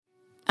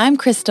I'm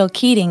Crystal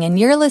Keating, and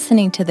you're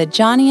listening to the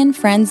Joni and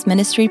Friends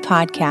Ministry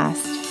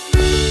Podcast.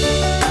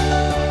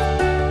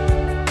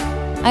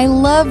 I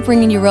love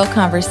bringing you real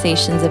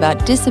conversations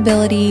about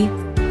disability,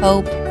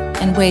 hope,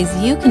 and ways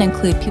you can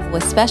include people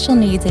with special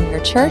needs in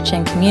your church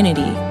and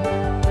community.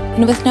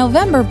 And with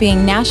November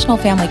being National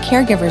Family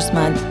Caregivers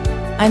Month,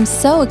 I'm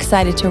so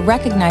excited to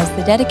recognize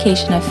the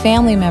dedication of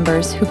family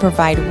members who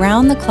provide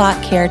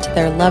round-the-clock care to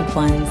their loved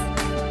ones.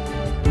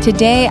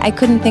 Today, I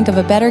couldn't think of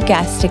a better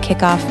guest to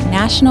kick off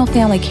National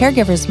Family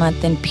Caregivers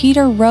Month than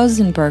Peter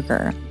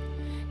Rosenberger.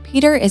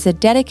 Peter is a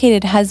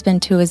dedicated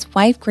husband to his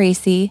wife,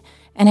 Gracie,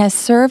 and has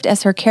served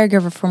as her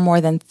caregiver for more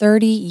than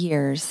 30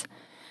 years.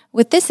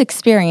 With this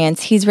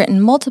experience, he's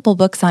written multiple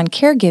books on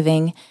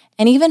caregiving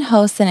and even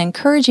hosts an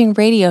encouraging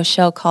radio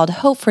show called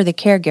Hope for the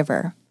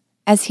Caregiver.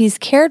 As he's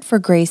cared for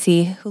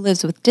Gracie, who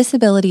lives with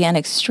disability and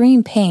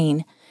extreme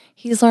pain,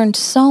 he's learned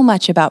so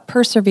much about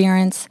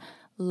perseverance,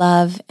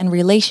 love, and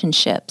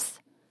relationships.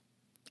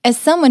 As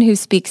someone who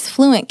speaks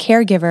fluent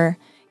caregiver,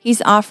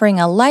 he's offering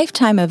a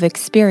lifetime of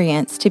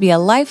experience to be a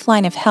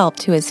lifeline of help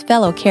to his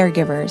fellow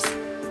caregivers.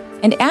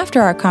 And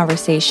after our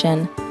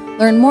conversation,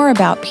 learn more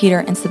about Peter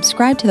and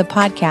subscribe to the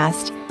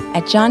podcast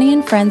at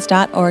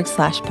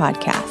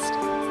joniandfriends.org/podcast.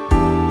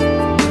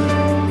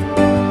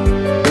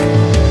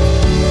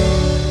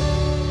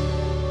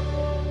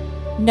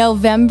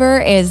 November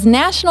is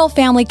National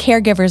Family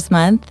Caregivers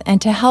Month, and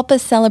to help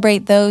us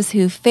celebrate those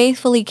who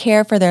faithfully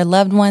care for their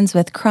loved ones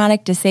with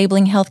chronic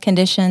disabling health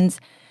conditions,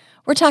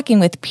 we're talking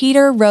with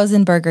Peter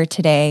Rosenberger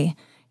today.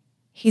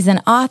 He's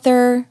an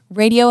author,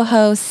 radio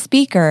host,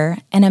 speaker,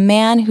 and a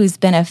man who's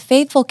been a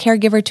faithful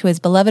caregiver to his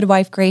beloved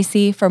wife,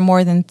 Gracie, for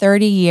more than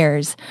 30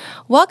 years.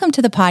 Welcome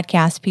to the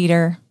podcast,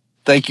 Peter.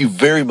 Thank you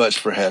very much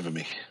for having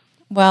me.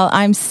 Well,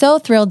 I'm so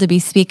thrilled to be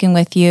speaking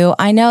with you.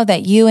 I know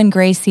that you and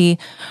Gracie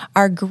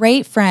are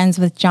great friends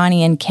with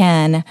Joni and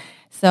Ken,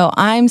 so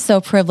I'm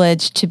so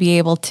privileged to be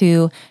able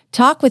to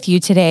talk with you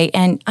today.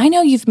 And I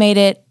know you've made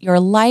it your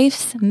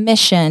life's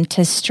mission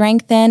to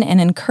strengthen and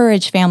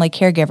encourage family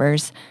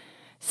caregivers,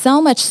 so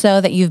much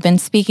so that you've been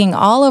speaking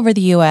all over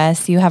the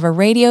U.S. You have a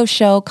radio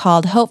show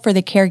called Hope for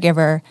the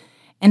Caregiver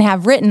and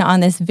have written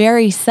on this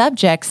very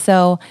subject.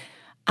 So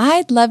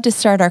I'd love to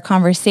start our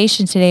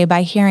conversation today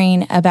by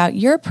hearing about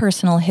your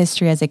personal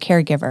history as a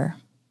caregiver.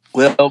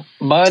 Well,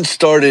 mine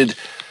started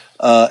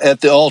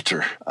at the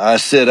altar. I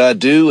said I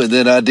do, and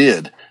then I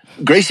did.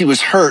 Gracie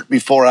was hurt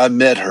before I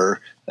met her.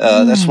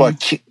 That's why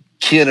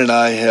Ken and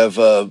I have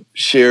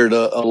shared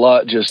a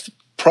lot just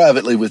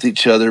privately with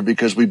each other,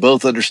 because we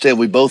both understand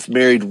we both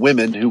married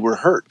women who were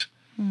hurt.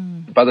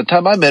 By the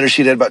time I met her,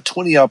 she'd had about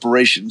 20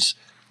 operations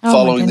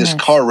following this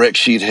car wreck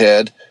she'd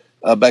had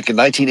back in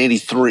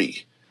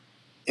 1983.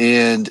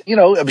 And, she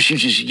was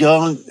just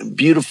young and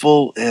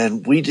beautiful,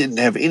 and we didn't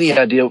have any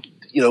idea,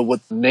 what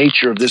the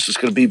nature of this was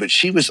going to be. But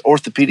she was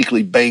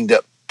orthopedically banged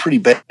up pretty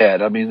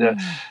bad. I mean,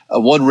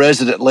 one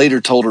resident later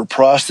told her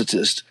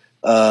prosthetist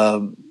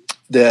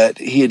that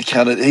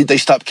they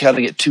stopped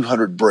counting at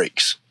 200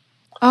 breaks.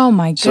 Oh,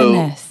 my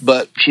goodness.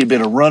 But she had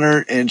been a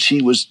runner, and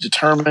she was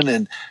determined,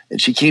 and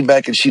she came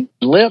back, and she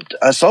limped.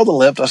 I saw the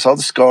limp. I saw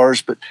the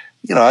scars, but,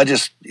 I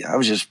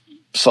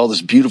saw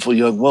this beautiful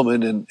young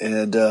woman,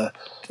 and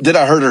then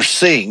I heard her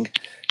sing,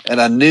 and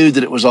I knew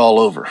that it was all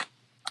over,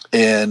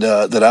 and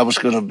that I was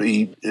going to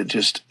be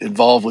just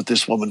involved with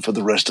this woman for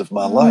the rest of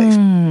my life.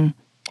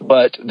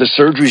 But the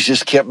surgeries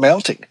just kept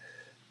mounting.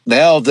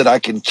 Now that I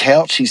can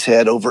count, she's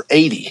had over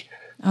 80.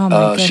 Oh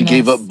my goodness. She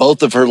gave up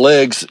both of her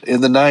legs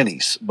in the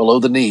 90s, below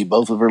the knee.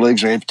 Both of her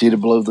legs are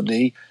amputated below the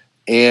knee.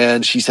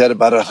 And she's had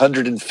about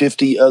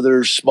 150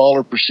 other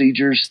smaller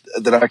procedures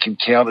that I can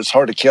count. It's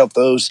hard to count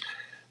those.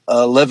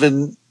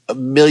 $11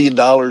 million,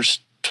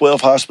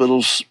 12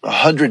 hospitals,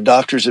 100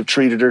 doctors have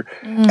treated her,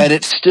 and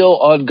it's still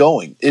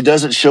ongoing. It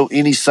doesn't show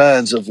any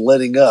signs of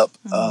letting up.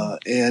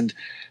 And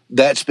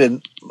that's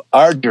been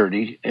our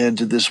journey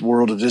into this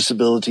world of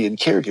disability and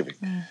caregiving.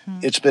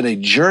 It's been a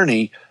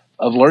journey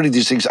of learning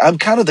these things. I'm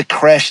kind of the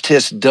crash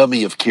test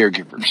dummy of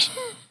caregivers.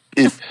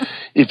 If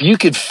you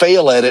could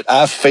fail at it,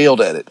 I've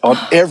failed at it on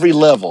every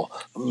level,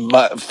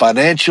 my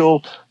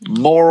financial,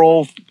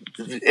 moral,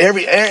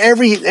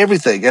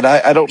 everything. And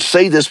I don't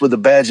say this with a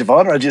badge of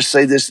honor. I just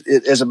say this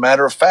as a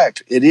matter of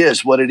fact. It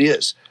is what it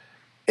is.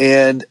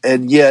 And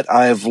yet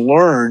I have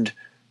learned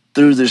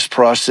through this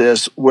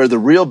process where the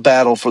real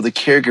battle for the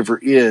caregiver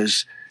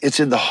is, it's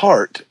in the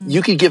heart.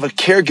 You can give a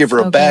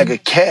caregiver a bag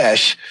of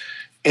cash,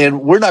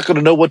 and we're not going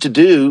to know what to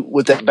do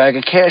with that bag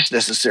of cash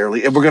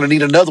necessarily. And we're going to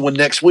need another one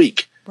next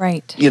week.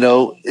 Right.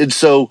 And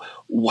so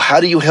how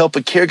do you help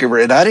a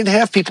caregiver? And I didn't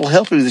have people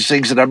helping me with these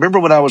things. And I remember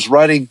when I was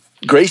writing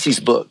Gracie's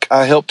book,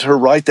 I helped her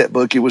write that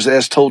book. It was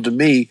As Told to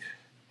Me.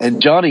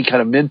 And Joni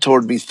kind of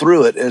mentored me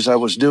through it as I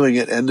was doing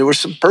it. And there were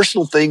some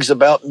personal things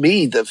about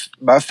me,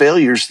 my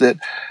failures, that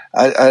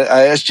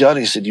I asked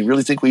Joni, I said, "You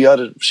really think we ought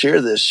to share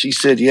this?" She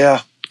said,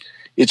 "Yeah,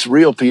 it's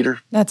real,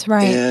 Peter." That's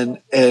right.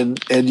 And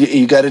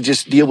you got to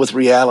just deal with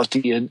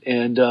reality. And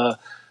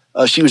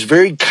she was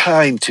very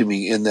kind to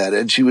me in that.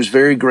 And she was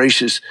very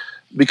gracious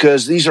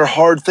because these are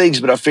hard things.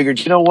 But I figured,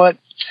 you know what?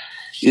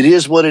 It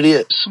is what it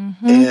is.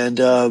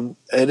 And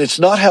it's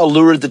not how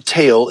lurid the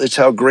tale, it's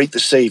how great the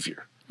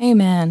Savior.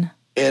 Amen.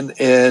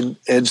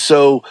 And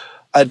so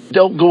I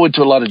don't go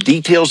into a lot of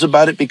details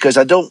about it because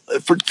I don't,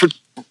 for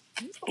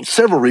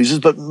several reasons,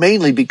 but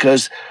mainly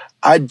because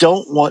I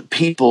don't want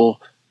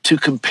people to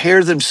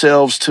compare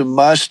themselves to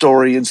my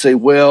story and say,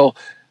 well,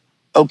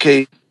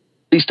 okay, at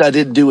least I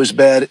didn't do as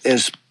bad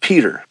as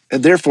Peter.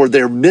 And therefore,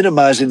 they're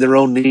minimizing their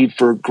own need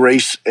for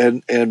grace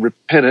and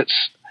repentance.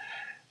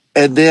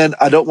 And then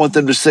I don't want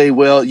them to say,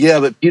 well, yeah,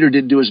 but Peter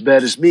didn't do as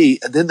bad as me.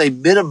 And then they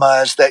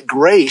minimize that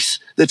grace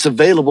that's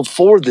available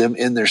for them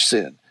in their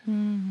sin.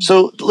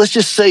 So let's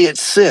just say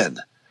it's sin.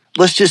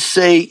 Let's just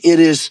say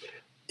it's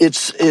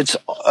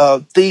a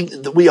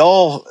thing that we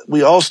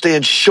all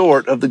stand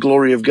short of the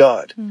glory of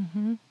God.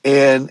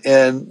 And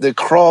the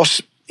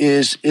cross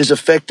is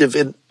effective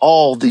in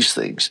all these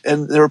things.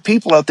 And there are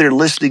people out there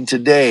listening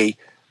today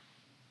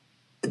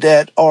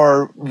that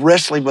are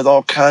wrestling with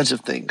all kinds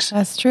of things.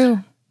 That's true.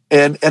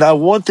 And I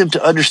want them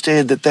to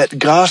understand that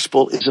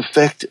gospel is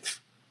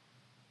effective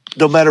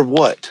no matter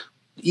what.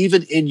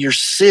 Even in your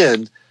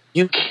sin,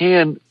 you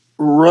can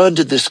run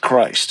to this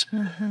Christ.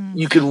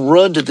 You can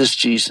run to this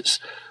Jesus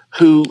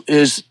who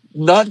is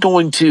not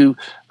going to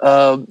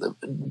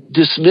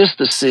dismiss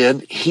the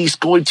sin. He's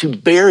going to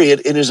bury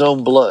it in his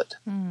own blood.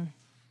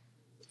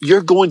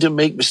 You're going to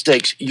make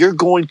mistakes. You're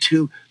going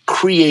to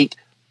create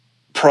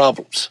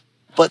problems.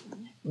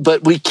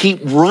 But we keep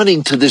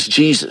running to this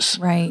Jesus.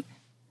 Right.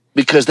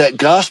 Because that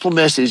gospel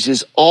message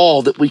is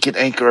all that we can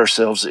anchor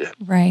ourselves in.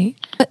 Right.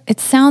 It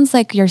sounds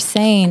like you're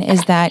saying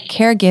is that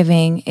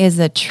caregiving is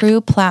a true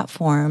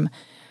platform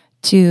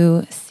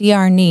to see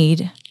our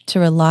need to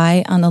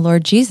rely on the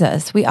Lord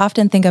Jesus. We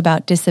often think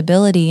about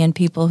disability and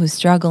people who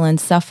struggle and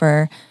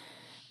suffer,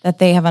 that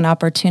they have an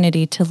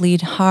opportunity to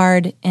lead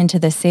hard into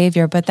the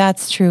Savior, but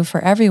that's true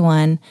for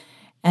everyone,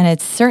 and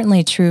it's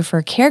certainly true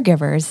for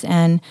caregivers.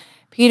 And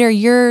Peter,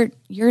 you're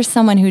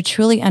someone who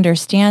truly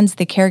understands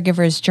the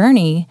caregiver's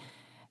journey,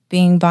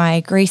 being by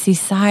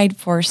Gracie's side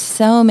for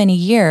so many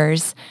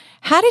years.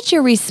 How did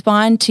you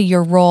respond to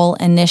your role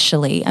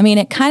initially? I mean,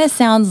 it kind of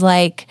sounds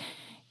like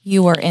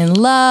you were in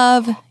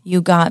love, you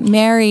got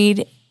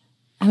married.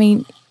 I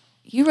mean,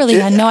 you really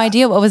had no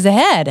idea what was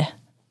ahead.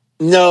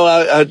 No,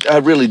 I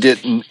really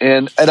didn't.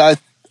 And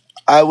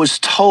I was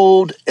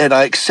told, and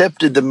I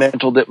accepted the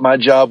mantle that my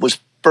job was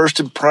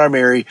first and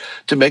primary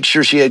to make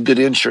sure she had good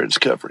insurance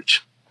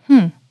coverage.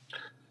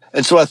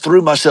 And so I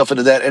threw myself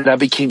into that, and I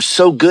became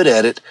so good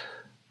at it.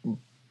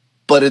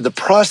 But in the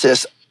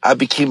process, I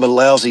became a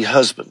lousy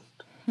husband.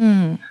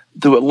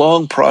 Through a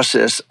long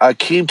process, I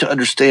came to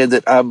understand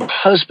that I'm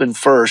husband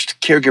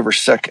first, caregiver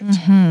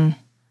second.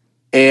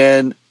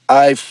 And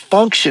I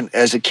function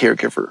as a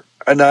caregiver,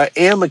 and I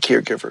am a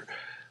caregiver.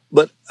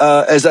 But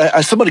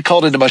as somebody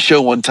called into my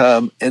show one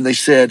time, and they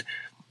said,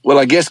 well,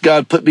 I guess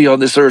God put me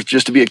on this earth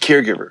just to be a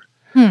caregiver.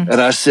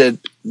 And I said,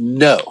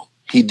 no,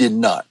 he did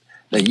not.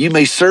 Now, you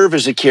may serve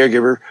as a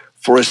caregiver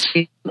for a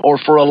season or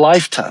for a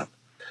lifetime,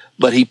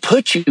 but he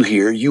put you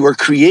here. You are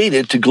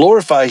created to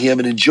glorify him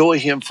and enjoy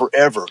him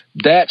forever.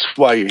 That's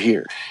why you're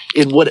here.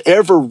 In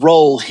whatever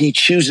role he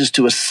chooses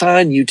to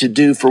assign you to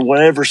do for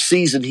whatever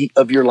season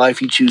of your life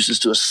he chooses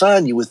to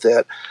assign you with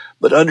that.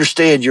 But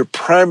understand your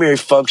primary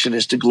function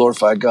is to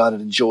glorify God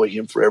and enjoy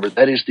him forever.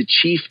 That is the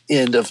chief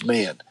end of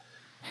man.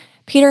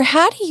 Peter,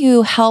 how do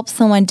you help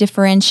someone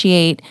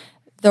differentiate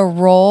the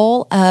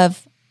role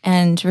of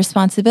and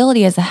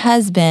responsibility as a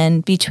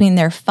husband between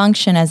their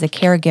function as a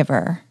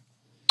caregiver?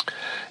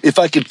 If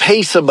I could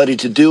pay somebody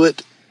to do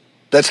it,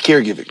 that's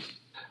caregiving.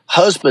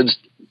 Husbands,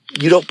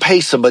 you don't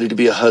pay somebody to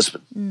be a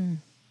husband.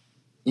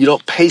 You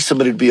don't pay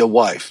somebody to be a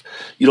wife.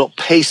 You don't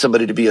pay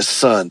somebody to be a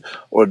son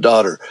or a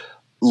daughter.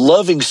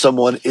 Loving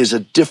someone is a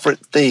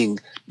different thing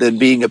than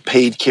being a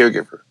paid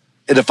caregiver.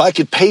 And if I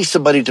could pay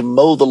somebody to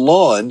mow the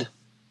lawn,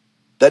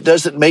 that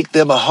doesn't make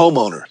them a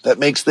homeowner. That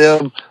makes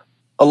them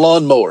a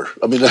lawnmower.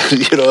 I mean,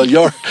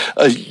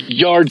 a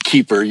yard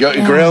keeper,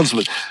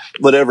 groundsman,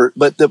 whatever.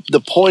 But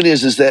the point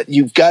is that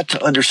you've got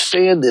to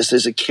understand this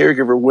as a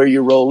caregiver, where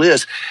your role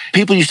is.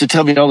 People used to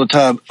tell me all the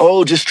time,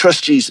 oh, just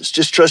trust Jesus,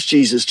 just trust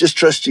Jesus, just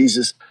trust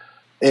Jesus.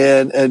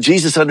 And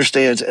Jesus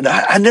understands. And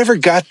I never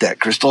got that,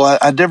 Crystal.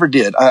 I never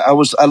did. I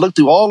looked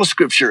through all of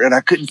Scripture, and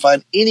I couldn't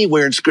find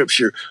anywhere in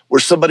Scripture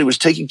where somebody was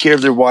taking care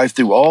of their wife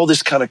through all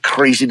this kind of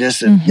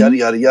craziness and yada,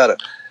 yada, yada.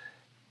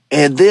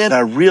 And then I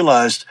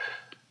realized,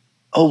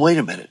 oh, wait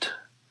a minute.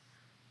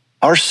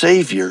 Our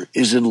Savior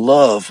is in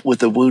love with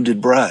the wounded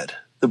bride,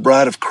 the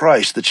bride of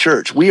Christ, the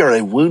church. We are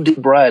a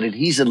wounded bride, and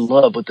he's in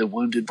love with the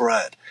wounded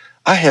bride.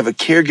 I have a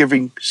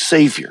caregiving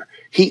Savior.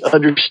 He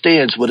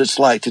understands what it's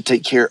like to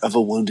take care of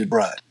a wounded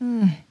bride.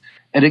 And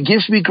it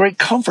gives me great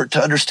comfort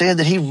to understand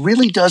that he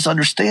really does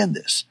understand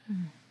this.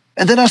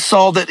 And then I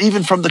saw that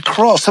even from the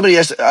cross, somebody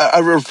asked,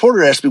 a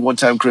reporter asked me one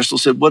time, Crystal,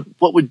 said,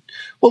 what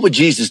would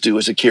Jesus do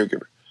as a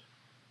caregiver?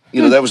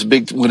 You know, that was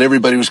big when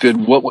everybody was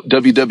good. What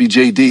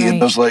WWJD? Right.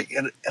 And I was like,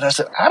 and I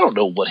said, I don't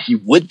know what he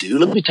would do.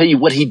 Let me tell you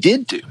what he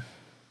did do.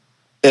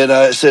 And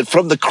I said,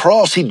 from the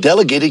cross, he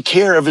delegated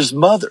care of his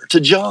mother to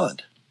John.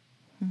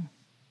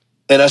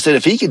 And I said,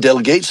 if he can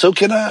delegate, so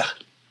can I.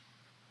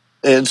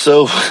 And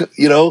so,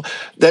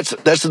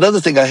 that's another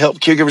thing I help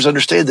caregivers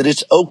understand, that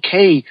it's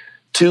okay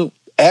to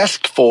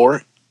ask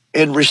for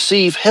and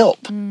receive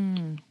help.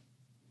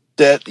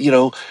 That,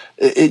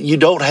 you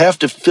don't have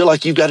to feel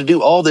like you've got to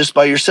do all this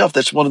by yourself.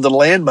 That's one of the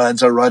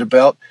landmines I write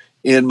about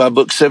in my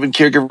book, 7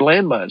 Caregiver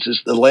Landmines.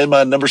 Is the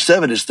landmine number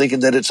 7 is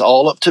thinking that it's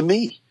all up to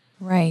me.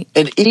 Right.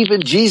 And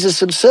even Jesus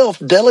himself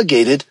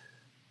delegated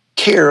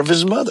care of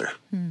his mother.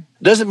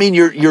 Doesn't mean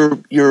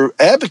you're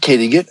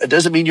advocating it. It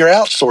doesn't mean you're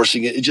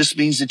outsourcing it. It just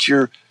means that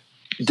you're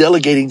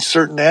delegating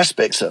certain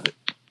aspects of it.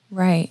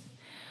 Right.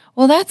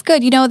 Well, that's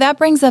good. That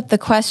brings up the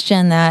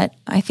question that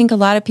I think a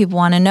lot of people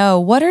want to know.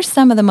 What are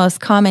some of the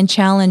most common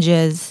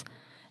challenges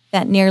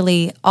that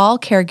nearly all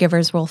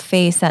caregivers will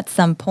face at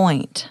some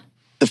point?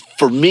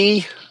 For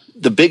me,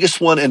 the biggest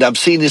one, and I'm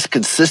seeing this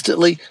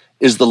consistently,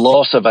 is the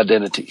loss of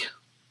identity.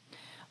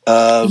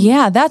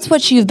 Yeah, that's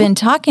what you've been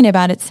talking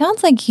about. It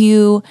sounds like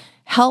you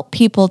help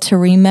people to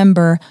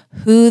remember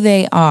who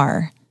they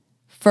are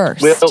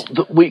first. Well,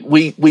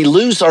 we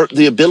lose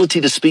the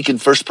ability to speak in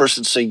first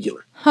person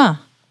singular. Huh.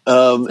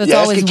 So it's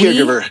ask a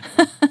caregiver.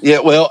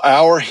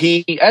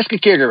 Ask a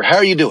caregiver, how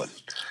are you doing?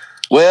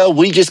 Well,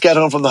 we just got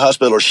home from the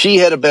hospital, or she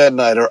had a bad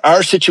night, or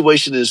our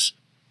situation is,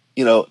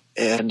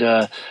 and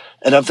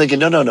I'm thinking,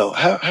 no.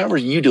 How are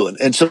you doing?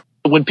 And so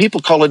when people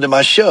call into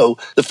my show,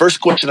 the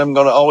first question I'm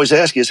going to always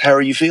ask is, how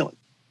are you feeling?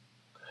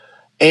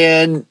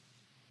 And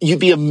you'd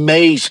be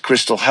amazed,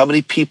 Crystal, how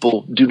many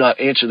people do not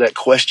answer that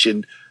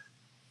question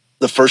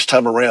the first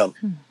time around.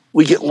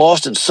 We get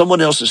lost in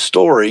someone else's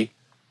story,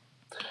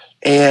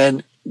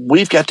 and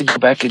we've got to go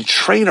back and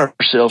train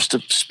ourselves to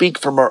speak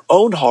from our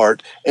own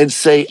heart and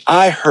say,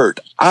 I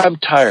hurt, I'm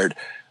tired,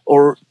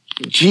 or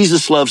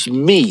Jesus loves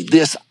me.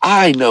 This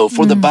I know,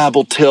 for the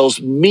Bible tells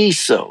me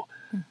so.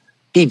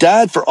 He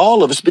died for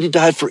all of us, but he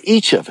died for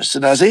each of us.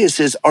 And Isaiah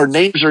says our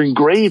names are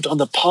engraved on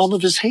the palm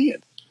of his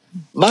hand.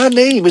 My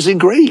name is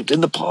engraved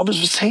in the palm of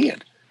his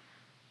hand.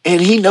 And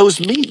he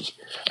knows me.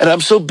 And I'm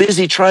so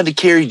busy trying to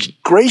carry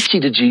Gracie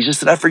to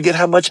Jesus that I forget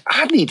how much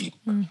I need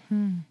him.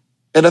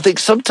 And I think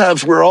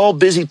sometimes we're all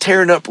busy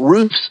tearing up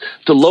roofs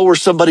to lower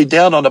somebody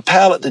down on a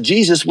pallet to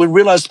Jesus. We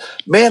realize,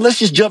 man, let's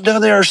just jump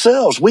down there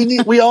ourselves.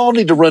 We all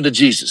need to run to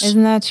Jesus.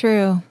 Isn't that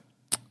true?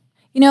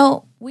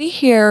 We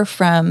hear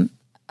from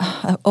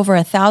over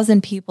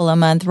 1,000 people a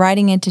month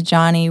writing into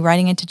Johnny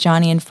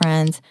and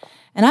Friends.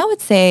 And I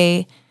would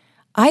say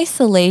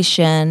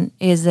isolation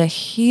is a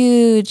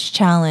huge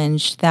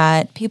challenge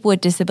that people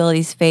with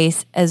disabilities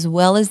face, as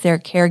well as their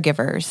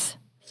caregivers.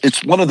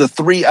 It's one of the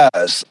 3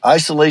 I's: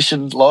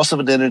 isolation, loss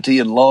of identity,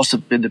 and loss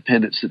of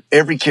independence that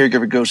every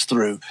caregiver goes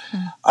through.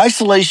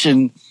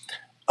 Isolation,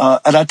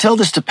 and I tell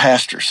this to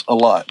pastors a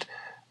lot,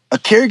 a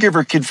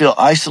caregiver can feel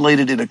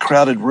isolated in a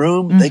crowded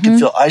room. They can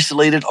feel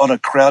isolated on a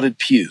crowded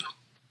pew.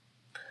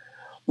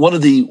 One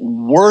of the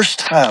worst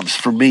times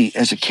for me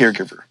as a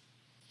caregiver,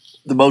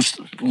 the most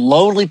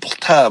lonely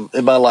time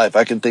in my life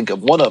I can think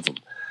of, one of them,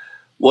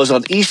 was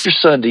on Easter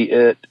Sunday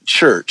at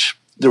church.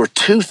 There were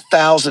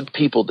 2,000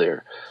 people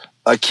there.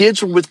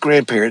 Kids were with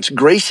grandparents.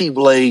 Gracie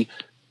lay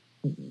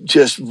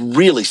just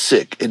really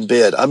sick in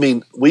bed. I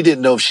mean, we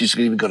didn't know if she was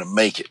even going to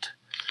make it.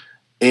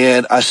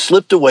 And I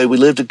slipped away. We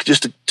lived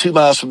just 2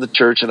 miles from the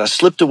church, and I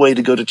slipped away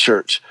to go to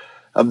church.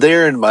 I'm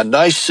there in my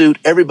nice suit.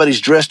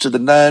 Everybody's dressed to the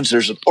nines.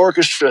 There's an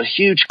orchestra, a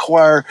huge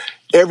choir.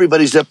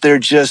 Everybody's up there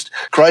just,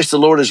 Christ the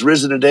Lord has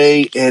risen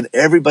today. And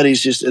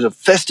everybody's just in a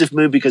festive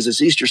mood because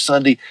it's Easter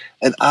Sunday.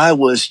 And I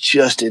was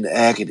just in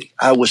agony.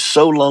 I was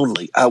so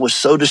lonely. I was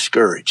so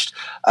discouraged.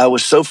 I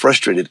was so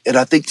frustrated. And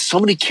I think so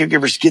many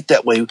caregivers get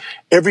that way.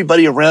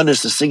 Everybody around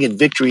us is singing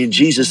victory in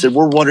Jesus. And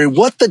we're wondering,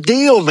 what the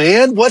deal,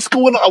 man? What's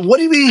going on? What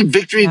do you mean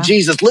victory in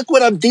Jesus? Look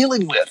what I'm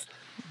dealing with.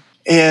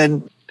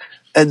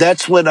 And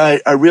that's when I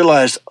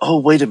realized, oh,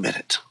 wait a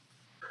minute.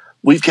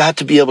 We've got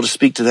to be able to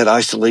speak to that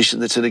isolation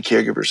that's in a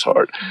caregiver's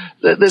heart.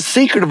 The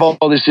secret of all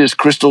this is,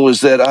 Crystal,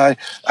 is that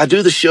I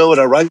do the show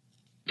and I write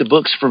the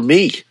books for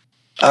me,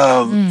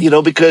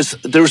 because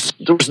there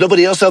was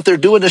nobody else out there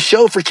doing the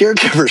show for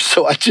caregivers.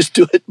 So I just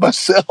do it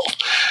myself.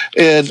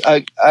 And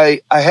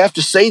I have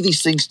to say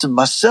these things to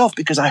myself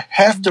because I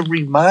have to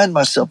remind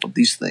myself of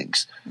these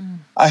things.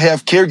 I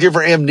have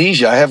caregiver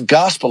amnesia. I have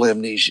gospel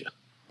amnesia.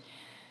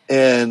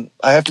 And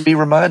I have to be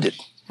reminded.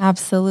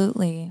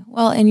 Absolutely.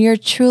 Well, and you're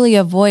truly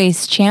a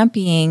voice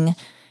championing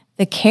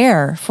the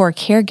care for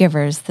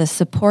caregivers, the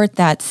support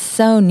that's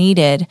so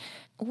needed.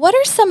 What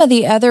are some of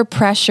the other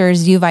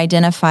pressures you've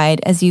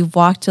identified as you've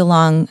walked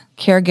along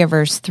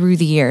caregivers through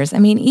the years? I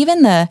mean,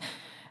 even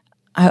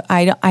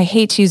I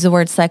hate to use the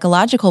word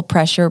psychological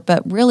pressure,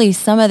 but really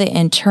some of the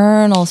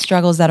internal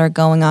struggles that are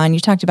going on. You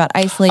talked about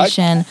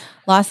isolation,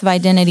 loss of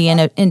identity,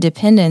 and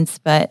independence,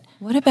 but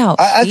what about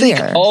fear? I think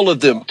all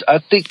of them. I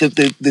think that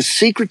the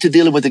secret to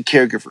dealing with a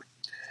caregiver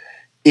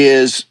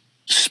is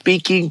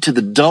speaking to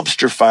the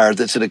dumpster fire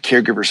that's in a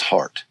caregiver's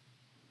heart.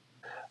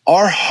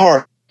 Our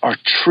hearts are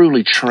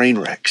truly train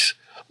wrecks.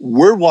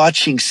 we're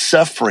watching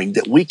suffering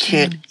that we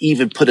can't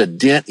even put a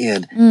dent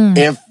in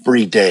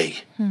every day.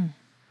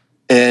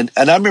 And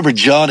I remember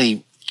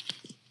Johnny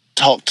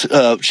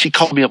she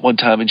called me up one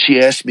time and she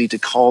asked me to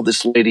call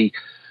this lady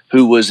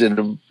who was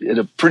in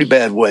a pretty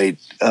bad way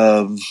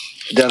down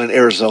in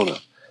Arizona.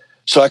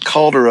 So I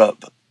called her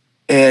up,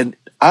 and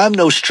I'm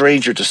no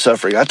stranger to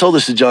suffering. I told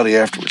this to Johnny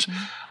afterwards.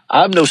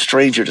 I'm no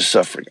stranger to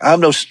suffering. I'm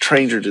no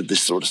stranger to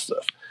this sort of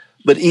stuff.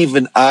 But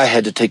even I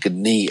had to take a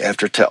knee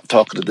after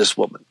talking to this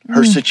woman.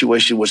 Her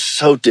situation was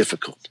so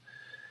difficult.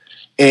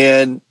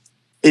 And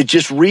it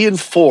just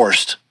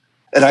reinforced.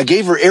 And I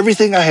gave her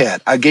everything I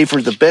had. I gave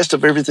her the best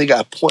of everything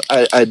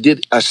I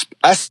did. I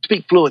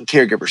speak fluent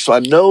caregiver, so I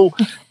know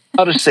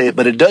how to say it,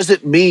 but it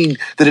doesn't mean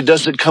that it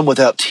doesn't come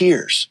without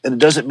tears. And it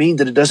doesn't mean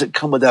that it doesn't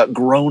come without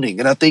groaning.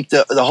 And I think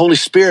the Holy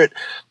Spirit,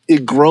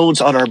 it groans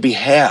on our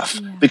behalf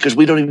because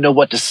we don't even know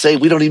what to say.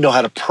 We don't even know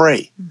how to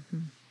pray.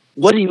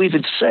 What do you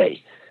even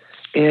say?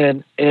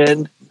 And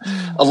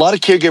a lot of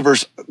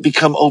caregivers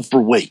become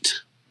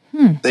overweight.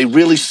 They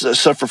really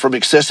suffer from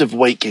excessive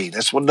weight gain.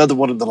 That's another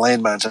one of the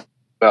landmines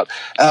about.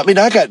 I mean,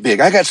 I got big.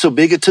 I got so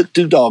big it took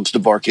 2 dogs to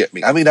bark at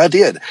me. I mean, I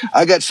did.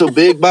 I got so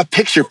big, my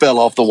picture fell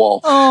off the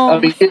wall. I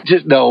mean, it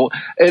just no.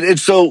 And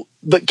so,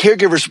 but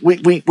caregivers,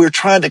 we're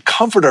trying to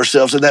comfort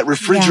ourselves, and that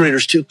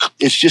refrigerator's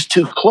it's just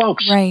too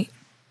close. Right.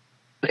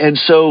 And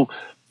so,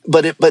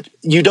 but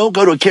you don't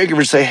go to a caregiver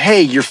and say,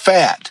 "Hey, you're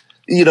fat."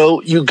 You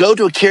know, you go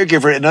to a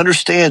caregiver and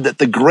understand that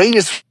the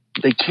greatest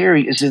they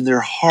carry is in their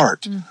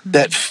heart.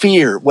 That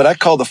fear, what I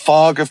call the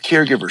fog of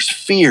caregivers,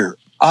 fear,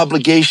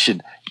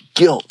 obligation,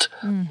 guilt,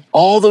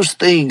 all those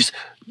things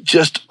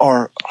just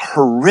are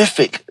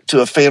horrific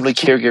to a family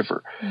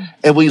caregiver.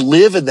 And we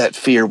live in that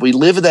fear. We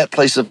live in that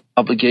place of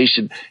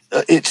obligation.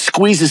 It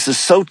squeezes us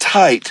so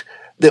tight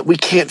that we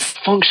can't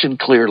function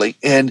clearly.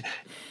 And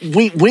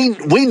we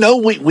know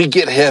we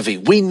get heavy.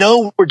 We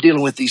know we're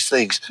dealing with these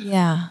things.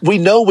 Yeah. We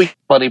know we have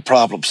money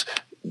problems.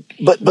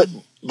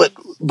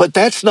 But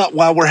that's not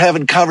why we're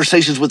having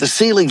conversations with a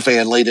ceiling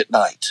fan late at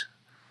night.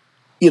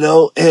 You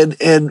know,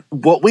 and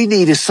what we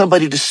need is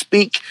somebody to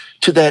speak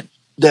to that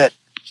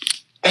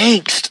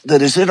angst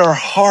that is in our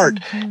heart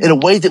in a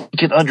way that we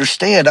can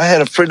understand. I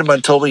had a friend of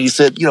mine told me, he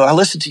said, you know, I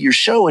listened to your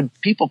show and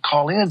people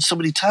call in so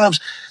many times,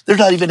 they're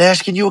not even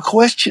asking you a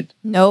question.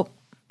 Nope.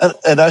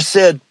 And I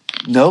said,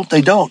 no, they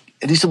don't.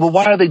 And he said, well,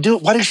 why do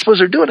you suppose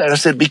they're doing that? And I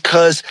said,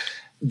 because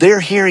they're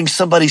hearing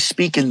somebody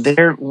speak in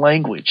their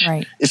language.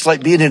 Right. It's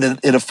like being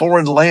in a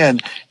foreign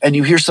land and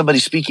you hear somebody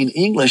speaking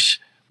English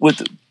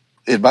with,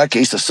 in my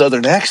case, a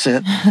Southern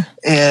accent,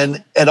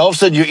 and all of a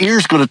sudden your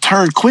ear's going to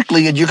turn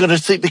quickly and you're going to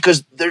think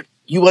because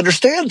you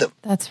understand them.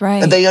 That's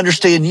right. And they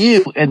understand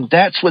you. And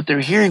that's what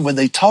they're hearing when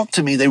they talk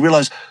to me. They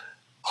realize,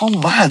 oh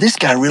my, this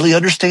guy really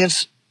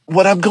understands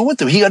what I'm going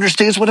through. He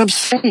understands what I'm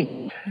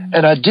saying.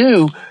 And I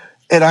do.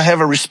 And I have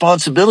a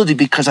responsibility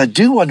because I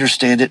do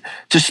understand it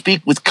to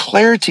speak with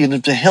clarity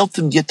and to help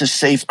them get to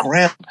safe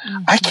ground.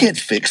 I can't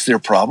fix their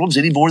problems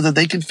any more than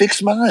they can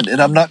fix mine. And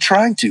I'm not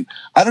trying to.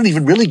 I don't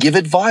even really give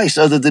advice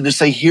other than to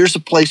say, here's a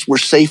place where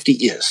safety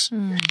is.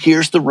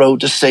 Here's the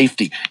road to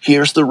safety.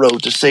 Here's the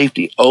road to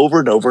safety over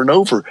and over and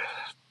over.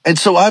 And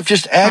so I've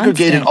just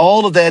aggregated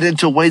all of that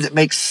into a way that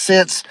makes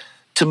sense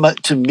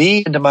to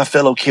me and to my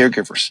fellow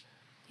caregivers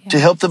to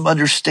help them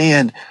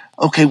understand,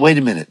 okay, wait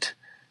a minute.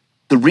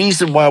 The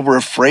reason why we're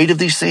afraid of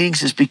these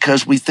things is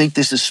because we think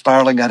this is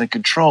spiraling out of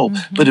control.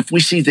 But if we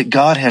see that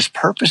God has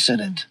purpose in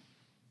it,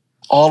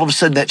 all of a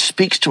sudden that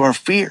speaks to our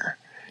fear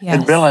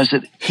and realize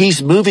that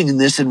he's moving in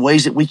this in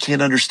ways that we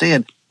can't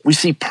understand. We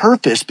see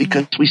purpose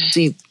because we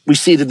see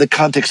it in the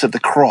context of the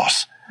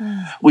cross.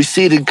 We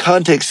see it in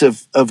context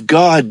of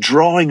God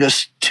drawing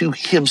us to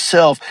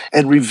himself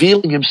and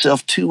revealing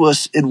himself to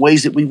us in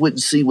ways that we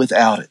wouldn't see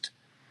without it.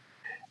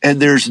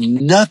 And there's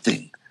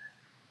nothing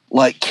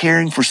like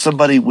caring for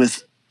somebody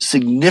with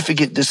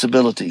significant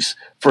disabilities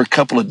for a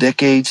couple of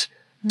decades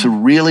to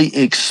really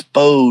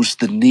expose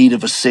the need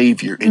of a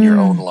savior in your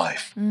own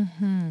life.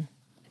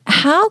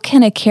 How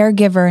can a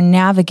caregiver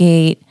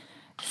navigate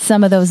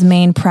some of those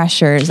main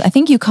pressures? I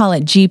think you call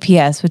it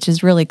GPS, which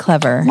is really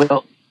clever.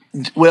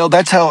 Well,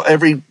 that's how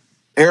every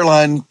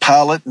airline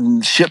pilot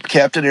and ship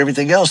captain and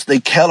everything else, they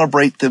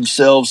calibrate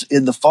themselves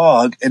in the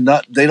fog and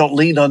they don't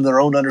lean on their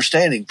own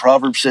understanding.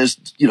 Proverbs says,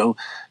 you know,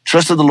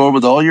 trust in the Lord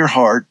with all your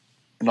heart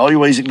and all your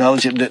ways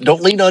acknowledge him.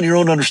 Don't lean on your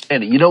own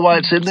understanding. You know why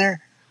it's in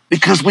there?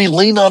 Because we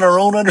lean on our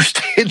own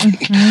understanding.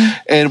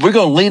 And we're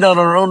going to lean on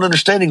our own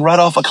understanding right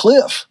off a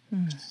cliff.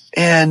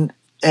 And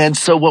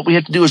so what we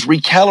have to do is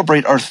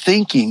recalibrate our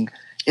thinking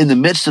in the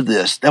midst of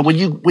this. Now, when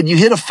you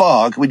hit a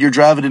fog, when you're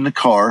driving in the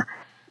car,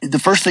 the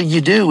first thing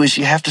you do is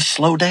you have to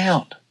slow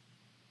down.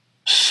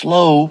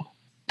 Slow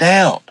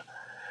down.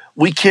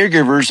 We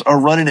caregivers are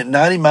running at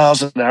 90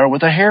 miles an hour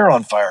with our hair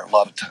on fire a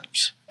lot of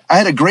times. I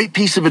had a great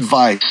piece of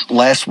advice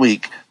last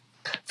week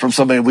from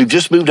somebody. We've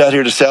just moved out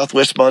here to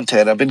Southwest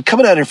Montana. I've been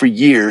coming out here for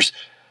years,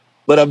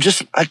 but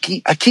I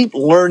keep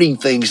learning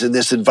things in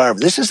this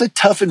environment. This is a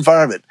tough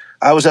environment.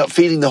 I was out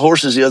feeding the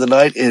horses the other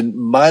night in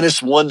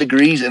 -1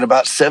 degrees and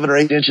about 7 or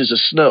 8 inches of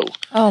snow.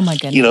 Oh my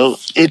goodness. You know,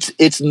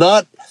 it's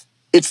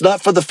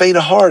not for the faint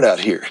of heart out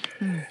here.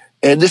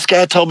 And this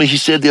guy told me, he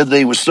said the other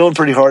day it was snowing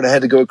pretty hard. I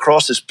had to go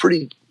across this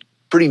pretty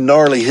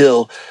gnarly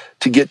hill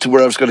to get to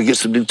where I was going to get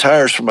some new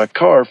tires for my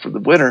car for the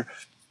winter.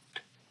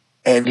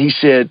 And he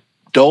said,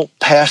 don't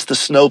pass the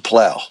snow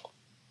plow.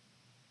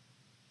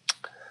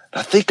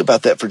 Now think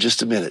about that for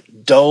just a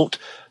minute. Don't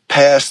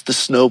pass the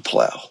snow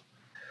plow.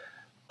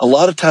 A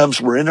lot of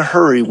times we're in a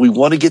hurry. We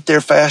want to get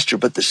there faster,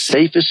 but the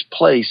safest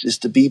place is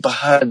to be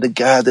behind the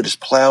guy that is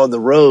plowing the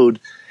road.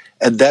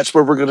 And that's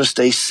where we're going to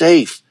stay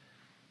safe.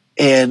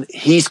 And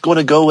he's going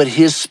to go at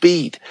his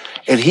speed.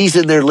 And he's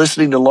in there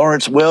listening to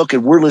Lawrence Welk,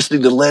 and we're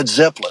listening to Led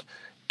Zeppelin.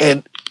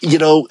 And, you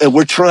know, and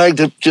we're trying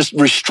to just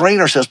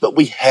restrain ourselves, but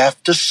we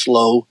have to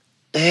slow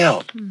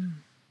down.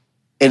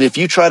 And if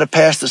you try to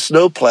pass the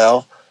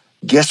snowplow,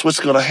 guess what's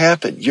going to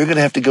happen? You're going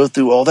to have to go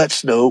through all that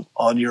snow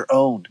on your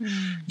own.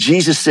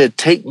 Jesus said,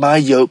 take my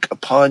yoke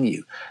upon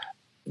you.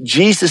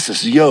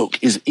 Jesus' yoke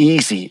is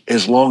easy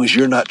as long as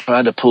you're not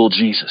trying to pull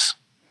Jesus.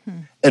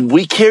 And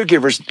we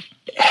caregivers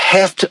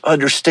have to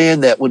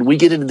understand that when we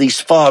get into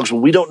these fogs,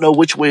 when we don't know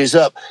which way is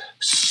up,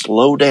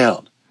 slow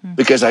down.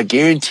 Because I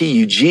guarantee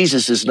you,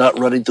 Jesus is not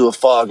running through a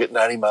fog at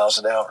 90 miles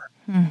an hour.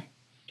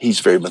 He's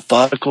very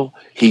methodical.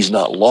 He's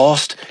not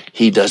lost.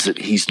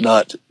 He's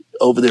not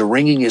over there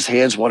wringing his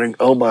hands wondering,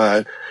 oh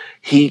my.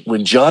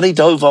 When Johnny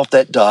dove off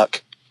that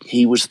dock,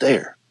 he was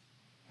there.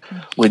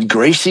 When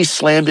Gracie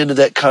slammed into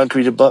that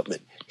concrete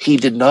abutment, he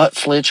did not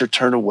flinch or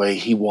turn away.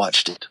 He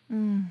watched it.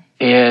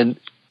 And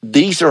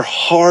these are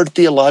hard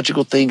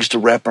theological things to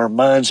wrap our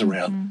minds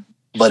around,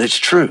 but it's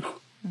true.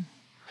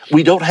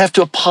 We don't have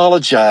to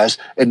apologize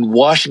and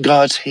wash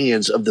God's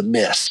hands of the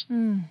mess.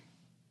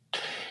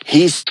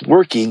 He's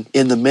working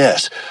in the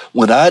mess.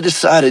 When I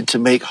decided to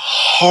make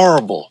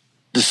horrible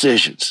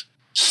decisions,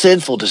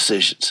 sinful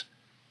decisions,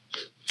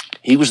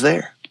 he was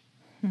there.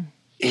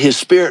 His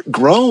spirit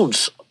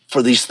groans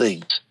for these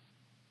things.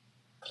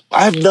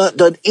 I've not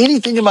done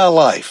anything in my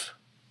life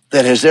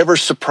that has ever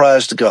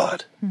surprised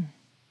God.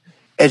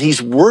 And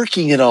he's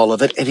working in all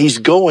of it, and he's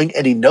going,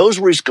 and he knows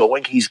where he's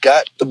going. He's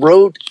got the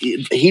road.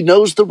 He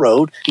knows the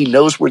road. He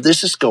knows where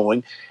this is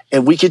going,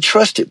 and we can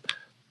trust him.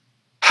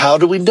 How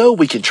do we know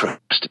we can trust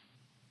him?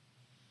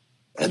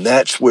 And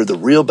that's where the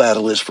real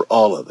battle is for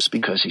all of us,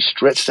 because he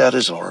stretched out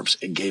his arms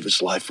and gave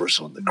his life for us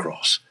on the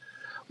cross.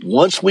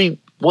 Once we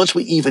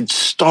even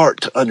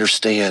start to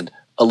understand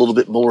a little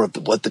bit more of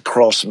what the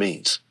cross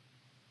means,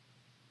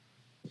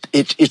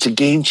 it's a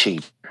game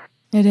changer.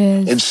 It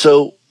is. And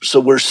so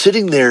we're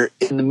sitting there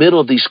in the middle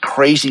of these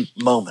crazy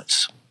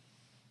moments.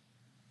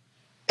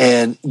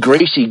 And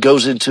Gracie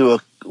goes into a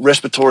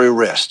respiratory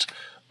arrest,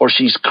 or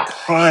she's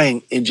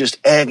crying in just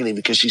agony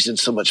because she's in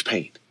so much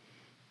pain.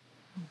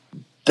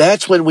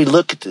 That's when we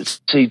look at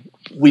this. See,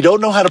 we don't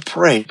know how to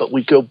pray, but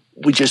we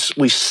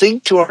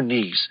sink to our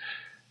knees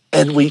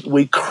and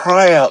we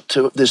cry out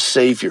to this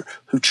Savior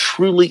who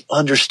truly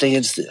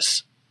understands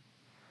this.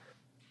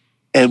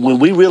 And when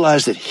we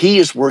realize that he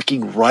is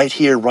working right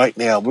here, right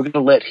now, we're going to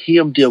let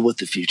him deal with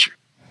the future.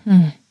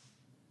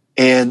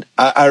 And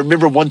I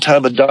remember one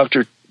time a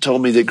doctor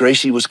told me that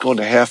Gracie was going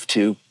to have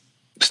to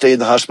stay in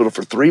the hospital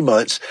for 3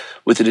 months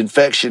with an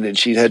infection, and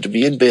she'd had to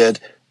be in bed.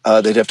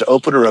 They'd have to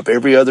open her up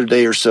every other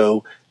day or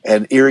so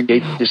and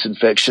irrigate this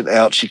infection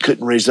out. She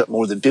couldn't raise up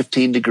more than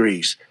 15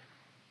 degrees.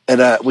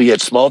 And we had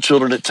small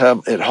children at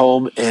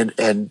home,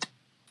 and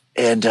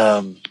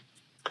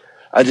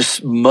I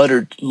just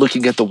muttered,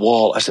 looking at the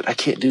wall. I said, I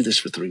can't do this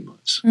for 3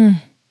 months.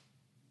 And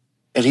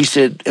he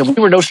said, and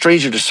we were no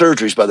stranger to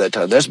surgeries by that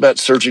time. That's about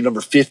surgery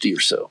number 50 or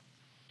so.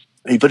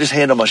 And he put his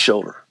hand on my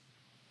shoulder,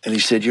 and he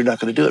said, you're not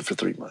going to do it for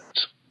 3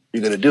 months.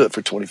 You're going to do it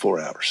for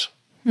 24 hours.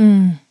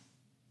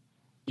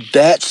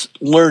 That's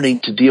learning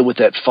to deal with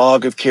that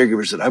fog of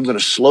caregivers, that I'm going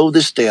to slow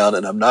this down,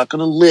 and I'm not going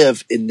to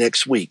live in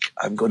next week.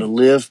 I'm going to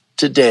live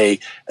today,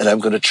 and I'm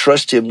going to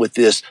trust him with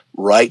this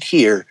right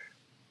here,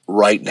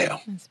 right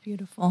now. That's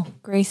beautiful.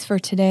 Grace for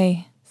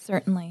today,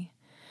 certainly.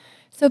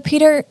 So,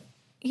 Peter,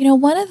 you know,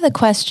 one of the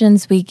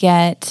questions we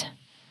get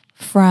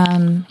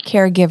from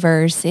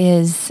caregivers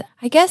is,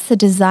 I guess, the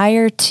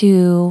desire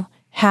to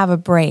have a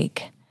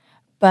break,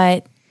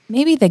 but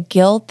maybe the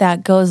guilt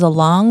that goes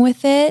along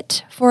with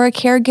it for a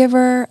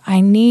caregiver. I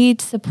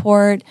need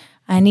support.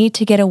 I need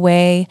to get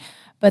away,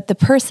 but the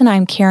person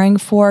I'm caring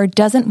for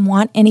doesn't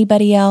want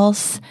anybody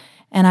else,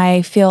 and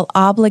I feel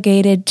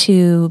obligated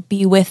to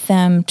be with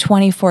them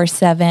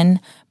 24/7,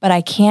 but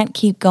I can't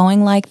keep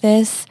going like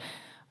this.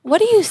 What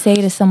do you say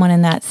to someone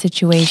in that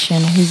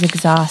situation who's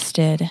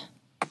exhausted?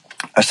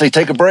 I say,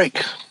 take a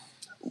break.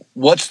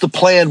 What's the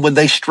plan when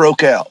they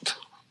stroke out?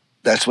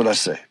 That's what I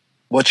say.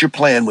 What's your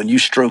plan when you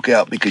stroke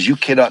out because you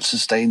cannot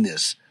sustain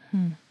this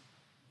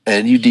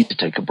and you need to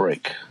take a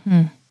break?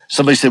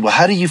 Somebody said, well,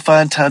 how do you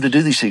find time to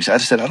do these things? I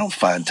just said, I don't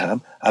find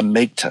time. I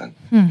make time.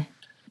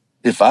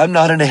 If I'm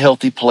not in a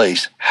healthy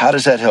place, how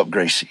does that help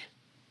Gracie?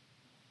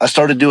 I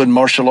started doing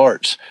martial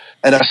arts,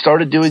 and I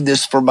started doing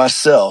this for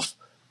myself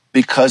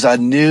because I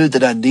knew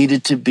that I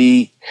needed to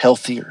be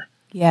healthier.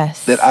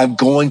 Yes. That I'm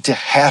going to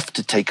have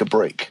to take a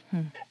break.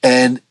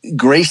 And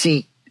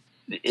Gracie,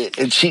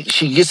 and she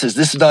gets this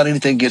is not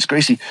anything against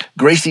Gracie.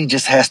 Gracie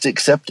just has to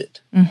accept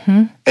it.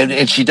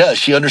 And she does.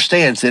 She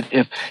understands that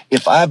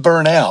if I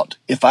burn out,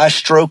 if I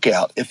stroke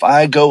out, if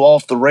I go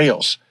off the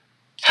rails,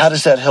 how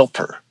does that help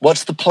her?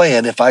 What's the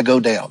plan if I go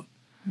down?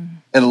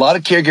 And a lot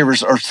of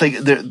caregivers are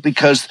thinking,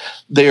 because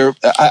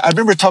I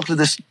remember talking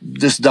to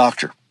this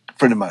doctor,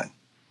 friend of mine.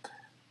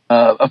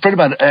 A friend of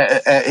mine,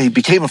 he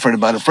became a friend of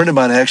mine. A friend of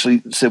mine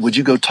actually said, would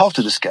you go talk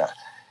to this guy?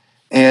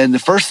 And the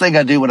first thing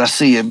I do when I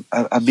see him,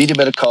 I meet him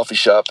at a coffee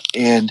shop,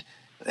 and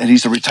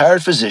he's a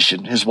retired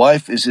physician. His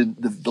wife is in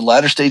the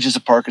latter stages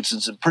of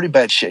Parkinson's, in pretty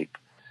bad shape.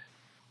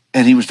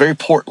 And he was very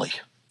portly.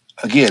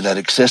 Again, that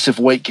excessive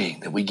weight gain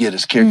that we get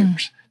as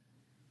caregivers.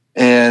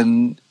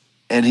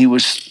 And he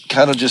was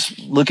kind of just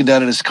looking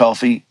down at his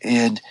coffee,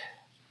 and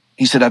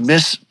he said, I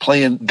miss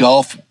playing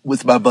golf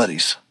with my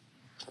buddies.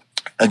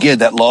 Again,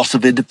 that loss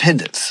of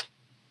independence.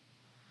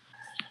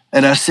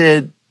 And I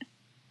said,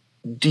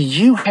 do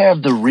you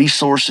have the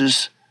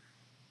resources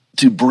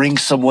to bring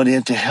someone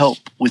in to help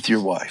with your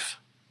wife?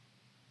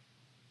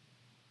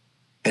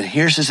 And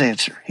here's his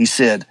answer. He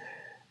said,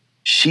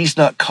 she's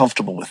not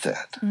comfortable with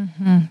that.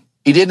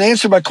 He didn't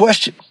answer my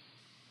question.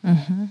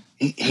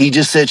 He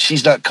just said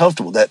she's not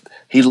comfortable, that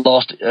he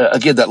lost,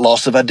 again, that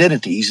loss of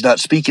identity. He's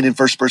not speaking in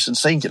first person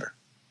singular.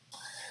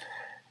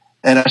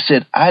 And I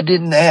said, I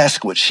didn't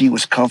ask what she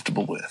was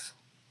comfortable with.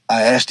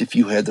 I asked if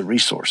you had the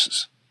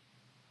resources.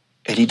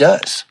 And he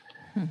does.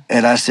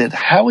 And I said,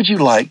 how would you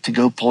like to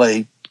go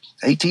play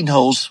 18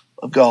 holes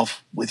of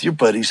golf with your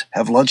buddies,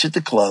 have lunch at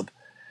the club,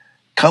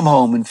 come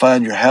home and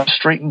find your house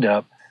straightened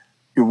up,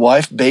 your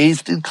wife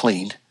bathed and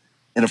cleaned,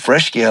 in a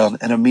fresh gown,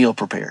 and a meal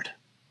prepared?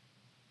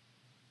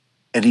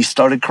 And he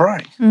started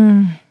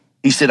crying.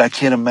 He said, I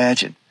can't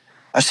imagine.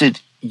 I said,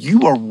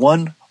 you are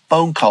one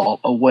phone call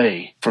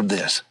away from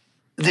this.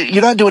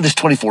 You're not doing this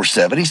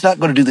 24/7. He's not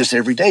going to do this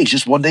every day. It's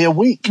just one day a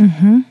week.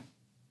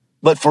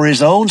 But for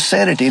his own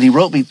sanity, and he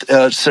wrote me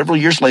several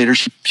years later,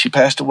 she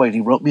passed away, and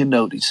he wrote me a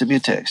note. He sent me a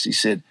text. He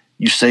said,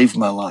 you saved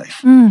my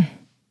life.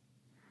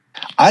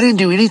 I didn't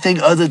do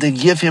anything other than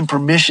give him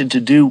permission to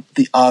do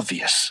the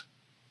obvious.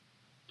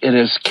 And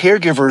as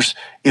caregivers,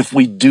 if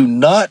we do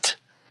not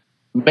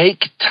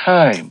make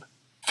time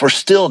for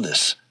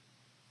stillness,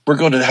 we're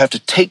going to have to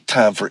take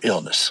time for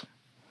illness.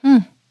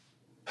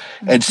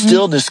 And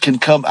stillness can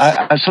come.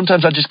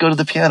 Sometimes I just go to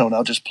the piano and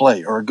I'll just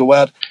play, or go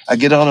out. I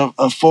get on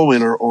a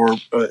four-wheeler, or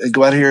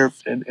go out here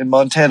in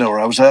Montana, or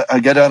I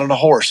get out on a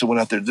horse and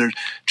went out there.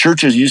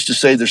 Churches used to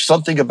say there's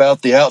something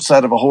about the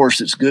outside of a horse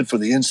that's good for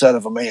the inside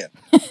of a man.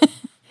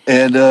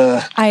 And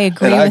I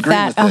agree with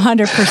that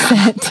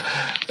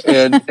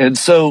 100%. and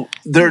so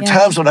there are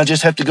times when I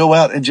just have to go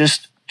out and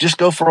just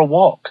go for a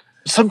walk.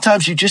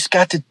 Sometimes you just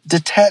got to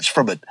detach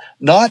from it,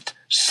 not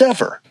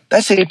sever.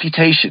 That's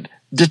amputation.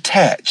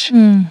 Detach,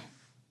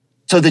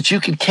 so that you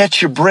can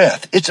catch your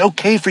breath. It's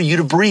okay for you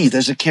to breathe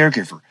as a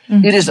caregiver.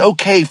 It is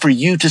okay for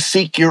you to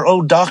seek your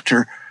own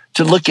doctor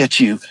to look at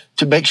you,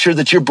 to make sure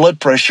that your blood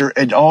pressure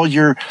and all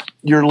your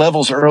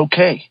levels are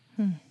okay.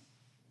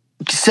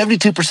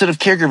 72% of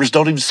caregivers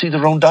don't even see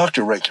their own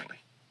doctor regularly,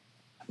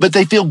 but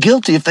they feel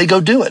guilty if they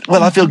go do it.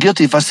 Well, I feel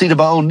guilty if I see to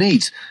my own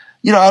needs.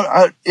 You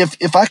know,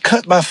 if I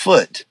cut my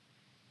foot,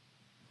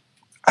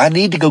 I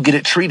need to go get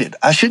it treated.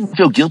 I shouldn't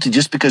feel guilty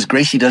just because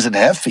Gracie doesn't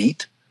have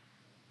feet.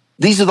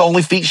 These are the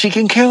only feet she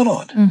can count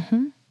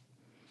on.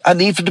 I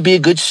need to be a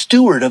good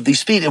steward of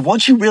these feet. And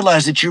once you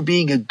realize that you're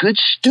being a good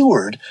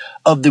steward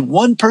of the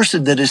one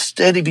person that is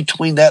standing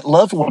between that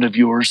loved one of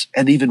yours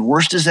and even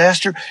worse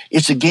disaster,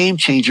 it's a game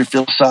changer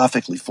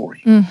philosophically for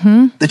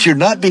you. That you're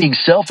not being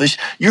selfish,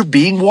 you're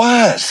being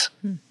wise.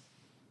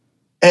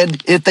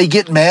 And if they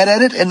get mad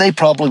at it, and they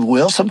probably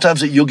will,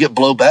 sometimes you'll get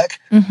blowback.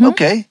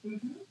 Okay.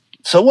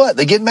 So what?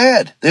 They get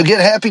mad. They'll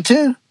get happy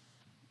too.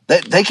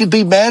 They can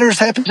be mad or as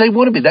happy as they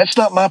want to be. That's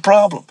not my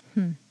problem.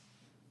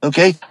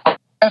 Okay? I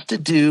have to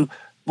do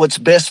what's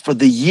best for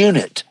the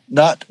unit,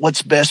 not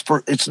what's best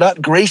for, it's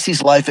not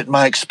Gracie's life at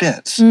my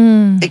expense.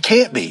 It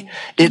can't be.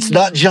 It's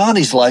not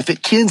Johnny's life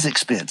at Ken's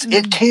expense.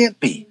 It can't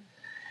be.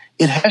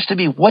 It has to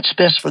be what's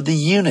best for the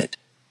unit.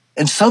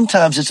 And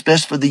sometimes it's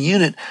best for the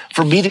unit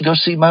for me to go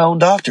see my own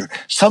doctor.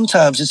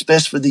 Sometimes it's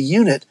best for the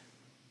unit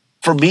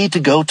for me to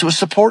go to a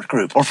support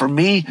group, or for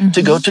me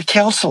to go to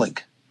counseling.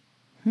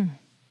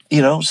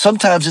 You know,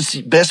 sometimes it's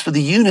best for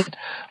the unit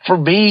for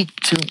me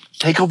to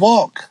take a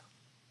walk.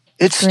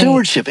 It's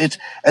stewardship.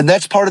 And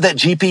that's part of that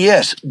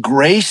GPS: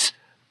 grace,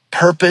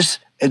 purpose,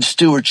 and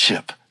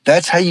stewardship.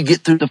 That's how you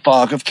get through the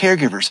fog of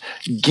caregivers.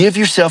 Give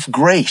yourself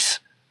grace.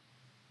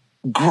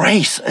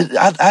 Grace.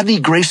 I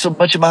need grace so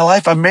much in my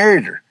life. I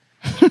married her.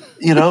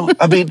 You know,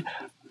 I mean,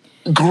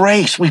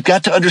 grace. We've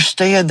got to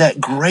understand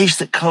that grace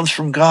that comes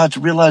from God,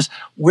 to realize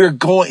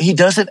He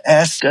doesn't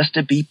ask us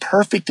to be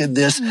perfect in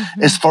this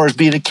as far as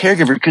being a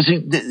caregiver, because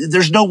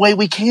there's no way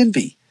we can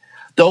be.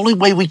 The only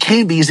way we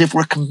can be is if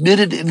we're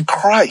committed in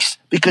Christ,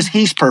 because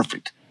He's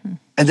perfect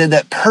And then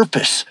that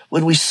purpose,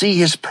 when we see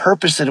his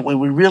purpose in it, when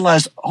we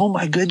realize, oh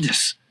my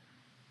goodness,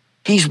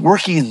 he's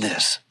working in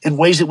this in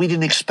ways that we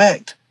didn't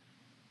expect.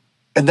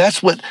 And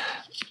that's what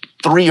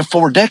 3 or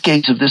 4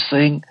 decades of this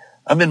thing,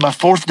 I'm in my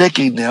 4th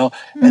decade now,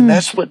 and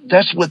that's what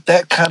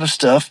that kind of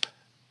stuff,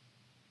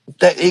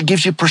 that it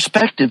gives you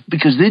perspective,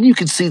 because then you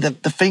can see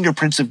the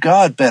fingerprints of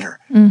God better.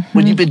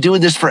 When you've been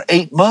doing this for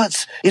 8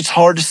 months, it's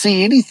hard to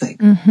see anything.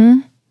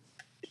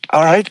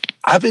 All right,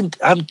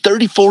 I'm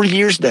 34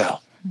 years now.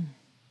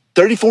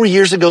 34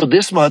 years ago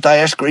this month, I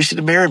asked Gracie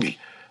to marry me.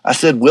 I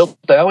said, wilt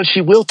thou? And she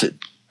wilted.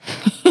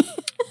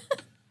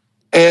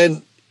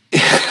 And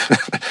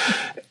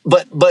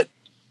but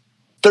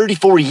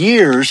 34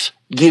 years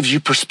gives you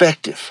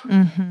perspective.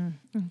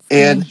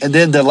 And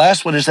then the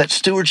last one is that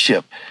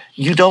stewardship.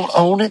 You don't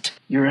own it,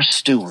 you're a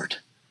steward.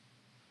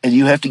 And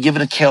you have to give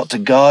an account to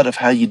God of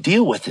how you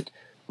deal with it.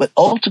 But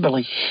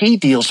ultimately, he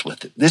deals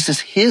with it. This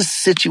is his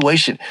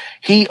situation.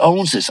 He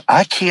owns this.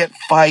 I can't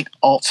fight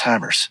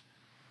Alzheimer's.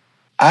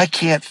 I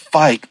can't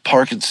fight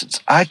Parkinson's.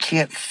 I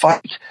can't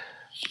fight,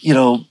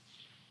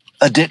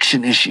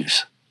 addiction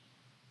issues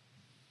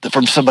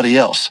from somebody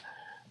else.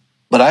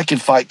 But I can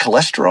fight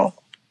cholesterol,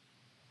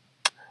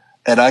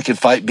 and I can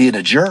fight being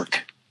a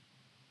jerk.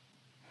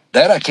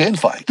 That I can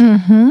fight.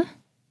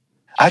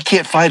 I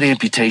can't fight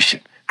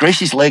amputation.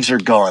 Gracie's legs are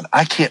gone.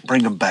 I can't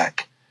bring them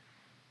back.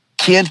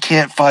 Ken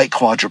can't fight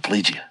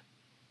quadriplegia.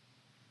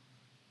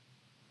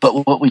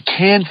 But what we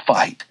can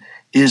fight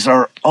is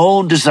our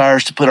own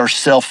desires to put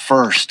ourselves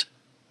first.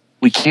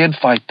 We can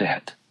fight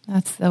that.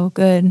 That's so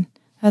good.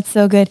 That's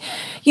so good.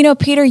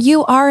 Peter,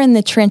 you are in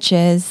the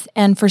trenches,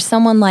 and for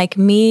someone like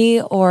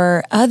me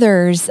or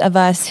others of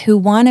us who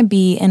want to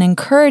be an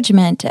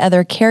encouragement to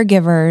other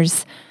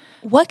caregivers,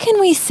 what can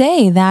we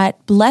say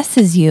that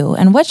blesses you,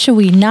 and what should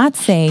we not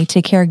say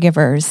to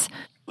caregivers?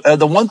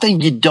 The one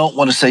thing you don't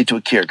want to say to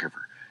a caregiver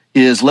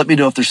is, let me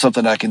know if there's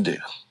something I can do.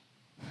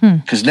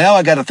 Because now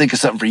I got to think of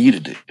something for you to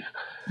do.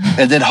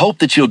 And then hope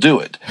that you'll do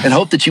it, and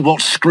hope that you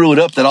won't screw it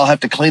up, that I'll have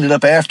to clean it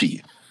up after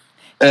you.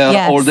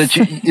 Or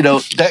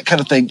that that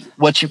kind of thing.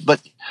 What you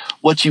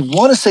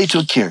want to say to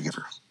a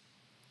caregiver,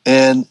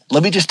 and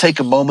let me just take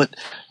a moment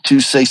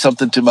to say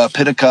something to my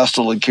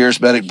Pentecostal and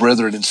charismatic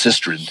brethren and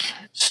sistren.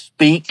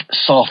 Speak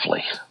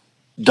softly.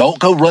 Don't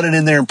go running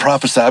in there and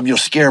prophesy. You'll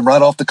scare them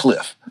right off the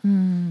cliff.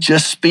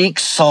 Just speak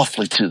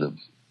softly to them.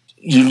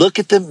 You look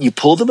at them, you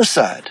pull them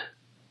aside,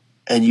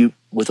 and you,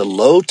 with a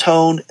low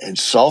tone and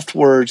soft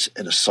words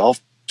and a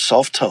soft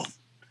tone,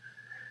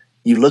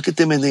 you look at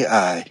them in the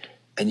eye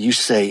and you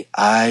say,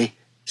 I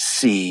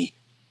see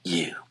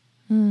you.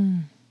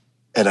 And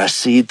I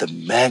see the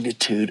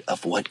magnitude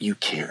of what you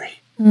carry.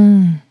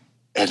 And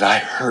I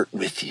hurt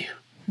with you.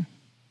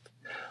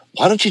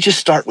 Why don't you just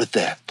start with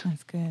that?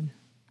 That's good.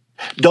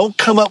 Don't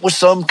come up with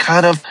some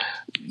kind of,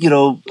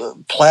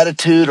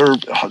 platitude or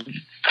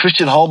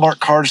Christian Hallmark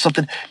card or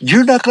something.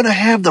 You're not going to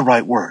have the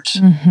right words.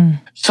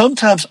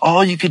 Sometimes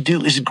all you could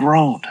do is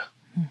groan,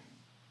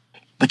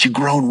 but you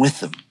groan with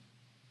them.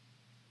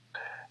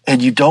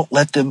 And you don't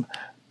let them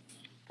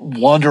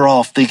wander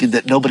off thinking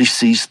that nobody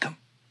sees them.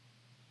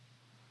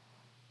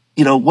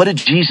 What did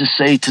Jesus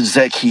say to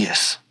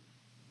Zacchaeus,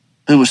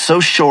 who was so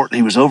short,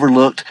 he was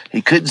overlooked,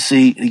 he couldn't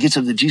see, and he gets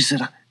up to Jesus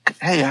and said,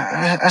 hey,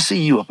 I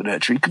see you up in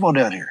that tree. Come on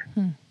down here.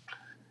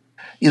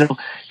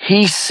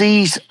 He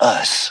sees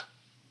us.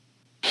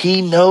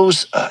 He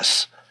knows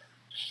us.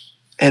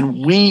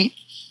 And we,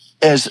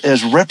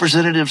 as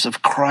representatives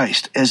of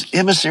Christ, as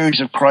emissaries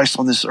of Christ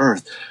on this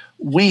earth,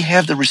 we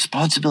have the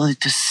responsibility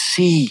to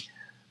see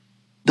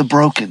the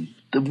broken,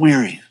 the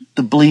weary,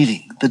 the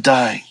bleeding, the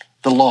dying,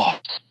 the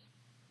lost.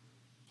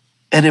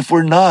 And if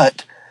we're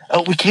not,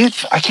 I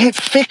can't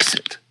fix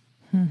it.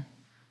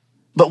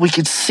 But we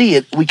can see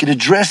it, we can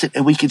address it,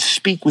 and we can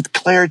speak with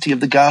clarity of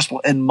the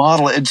gospel and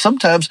model it. And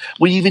sometimes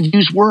we even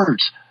use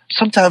words.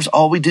 Sometimes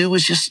all we do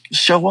is just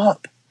show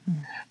up.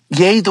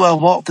 Yea, though I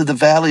walk through the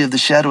valley of the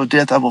shadow of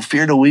death, I will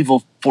fear no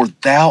evil, for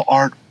thou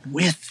art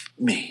with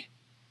me.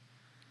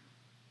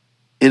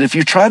 And if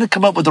you're trying to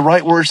come up with the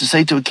right words to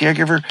say to a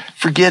caregiver,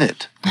 forget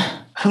it.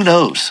 Who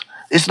knows?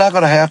 It's not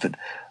going to happen.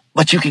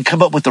 But you can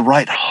come up with the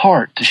right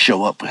heart to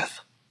show up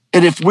with.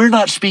 And if we're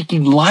not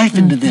speaking life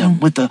into them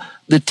with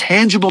the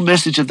tangible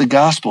message of the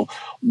gospel,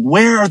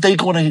 where are they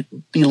going to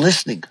be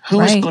listening?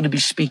 Who is going to be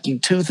speaking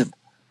to them?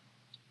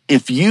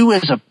 If you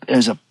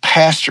as a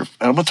pastor,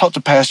 and I'm going to talk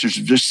to pastors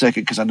in just a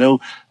second because I know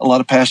a lot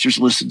of pastors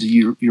listen to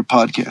your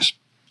podcast.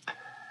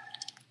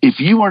 If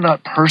you are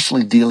not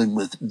personally dealing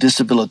with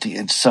disability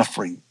and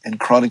suffering and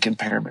chronic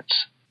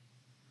impairments,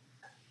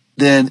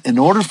 then in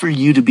order for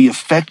you to be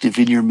effective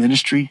in your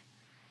ministry,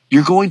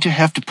 you're going to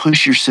have to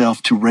push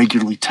yourself to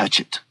regularly touch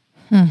it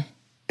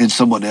in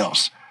someone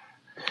else.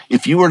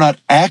 If you are not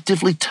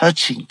actively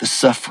touching the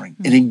suffering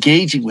and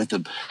engaging with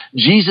them,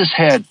 Jesus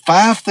had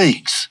 5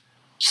 things: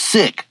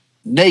 sick,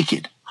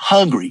 naked,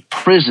 hungry,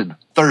 prison,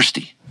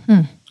 thirsty.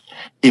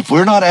 If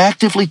we're not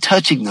actively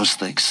touching those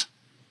things,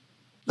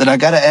 then I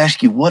got to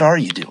ask you, what are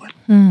you doing?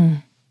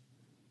 And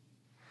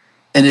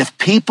if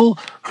people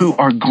who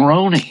are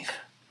groaning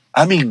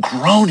I mean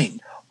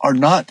groaning, are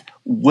not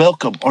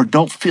welcome or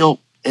don't feel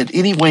in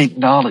any way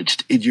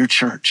acknowledged in your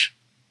church,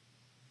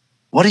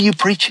 what are you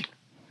preaching?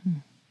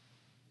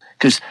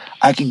 Because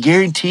I can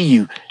guarantee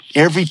you,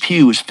 every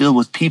pew is filled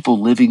with people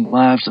living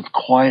lives of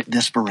quiet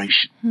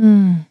desperation.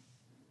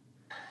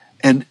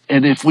 And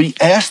if we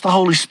ask the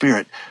Holy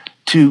Spirit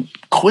to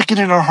quicken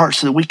in our hearts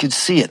so that we can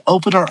see it,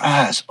 open our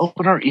eyes,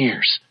 open our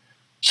ears,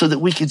 so that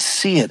we can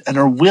see it and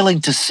are willing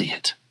to see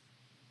it,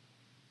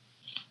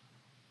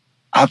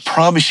 I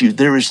promise you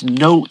there is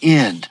no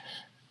end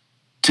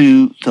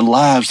to the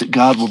lives that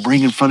God will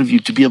bring in front of you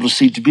to be able to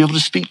see, to be able to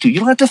speak to. You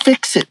don't have to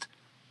fix it.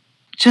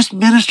 Just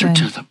minister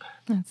to them.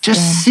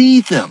 Just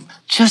see them.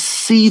 Just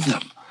see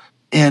them.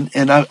 And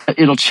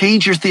it'll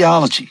change your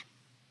theology.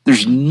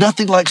 There's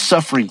nothing like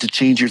suffering to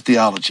change your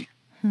theology.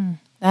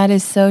 That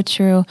is so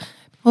true.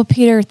 Well,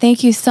 Peter,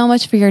 thank you so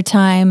much for your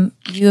time.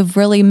 You have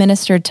really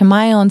ministered to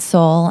my own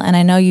soul, and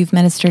I know you've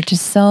ministered to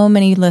so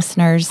many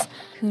listeners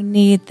who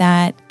need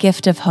that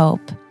gift of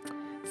hope.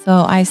 So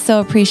I so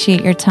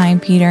appreciate your time,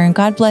 Peter, and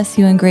God bless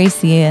you and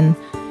Gracie, and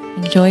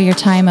enjoy your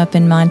time up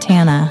in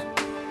Montana.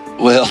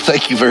 Well,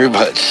 thank you very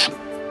much.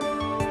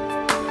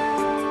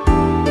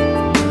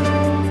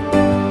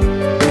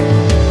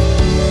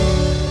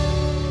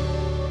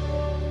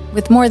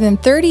 With more than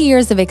 30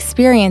 years of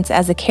experience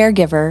as a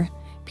caregiver,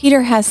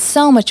 Peter has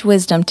so much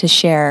wisdom to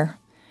share.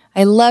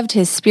 I loved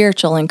his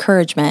spiritual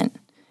encouragement,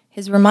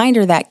 his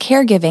reminder that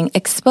caregiving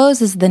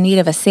exposes the need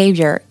of a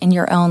Savior in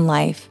your own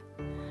life.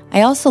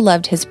 I also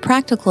loved his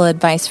practical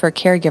advice for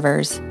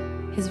caregivers,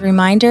 his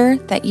reminder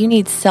that you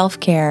need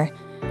self-care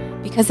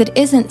because it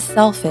isn't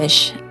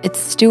selfish, it's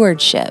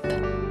stewardship.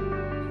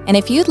 And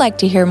if you'd like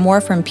to hear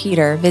more from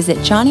Peter, visit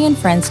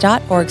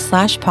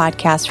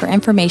johnnyandfriends.org/podcast for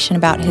information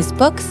about his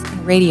books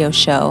and radio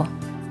show.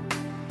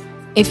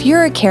 If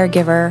you're a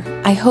caregiver,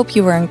 I hope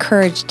you were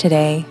encouraged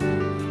today.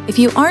 If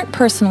you aren't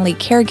personally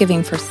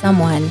caregiving for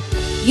someone,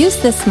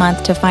 use this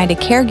month to find a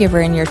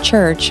caregiver in your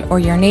church or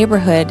your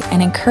neighborhood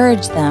and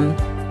encourage them.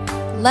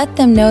 Let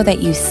them know that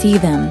you see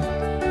them.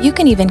 You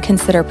can even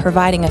consider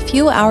providing a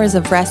few hours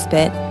of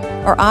respite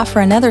or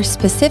offer another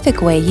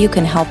specific way you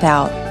can help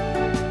out.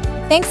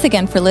 Thanks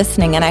again for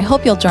listening, and I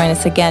hope you'll join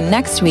us again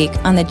next week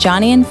on the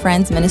Johnny and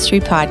Friends Ministry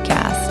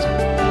Podcast.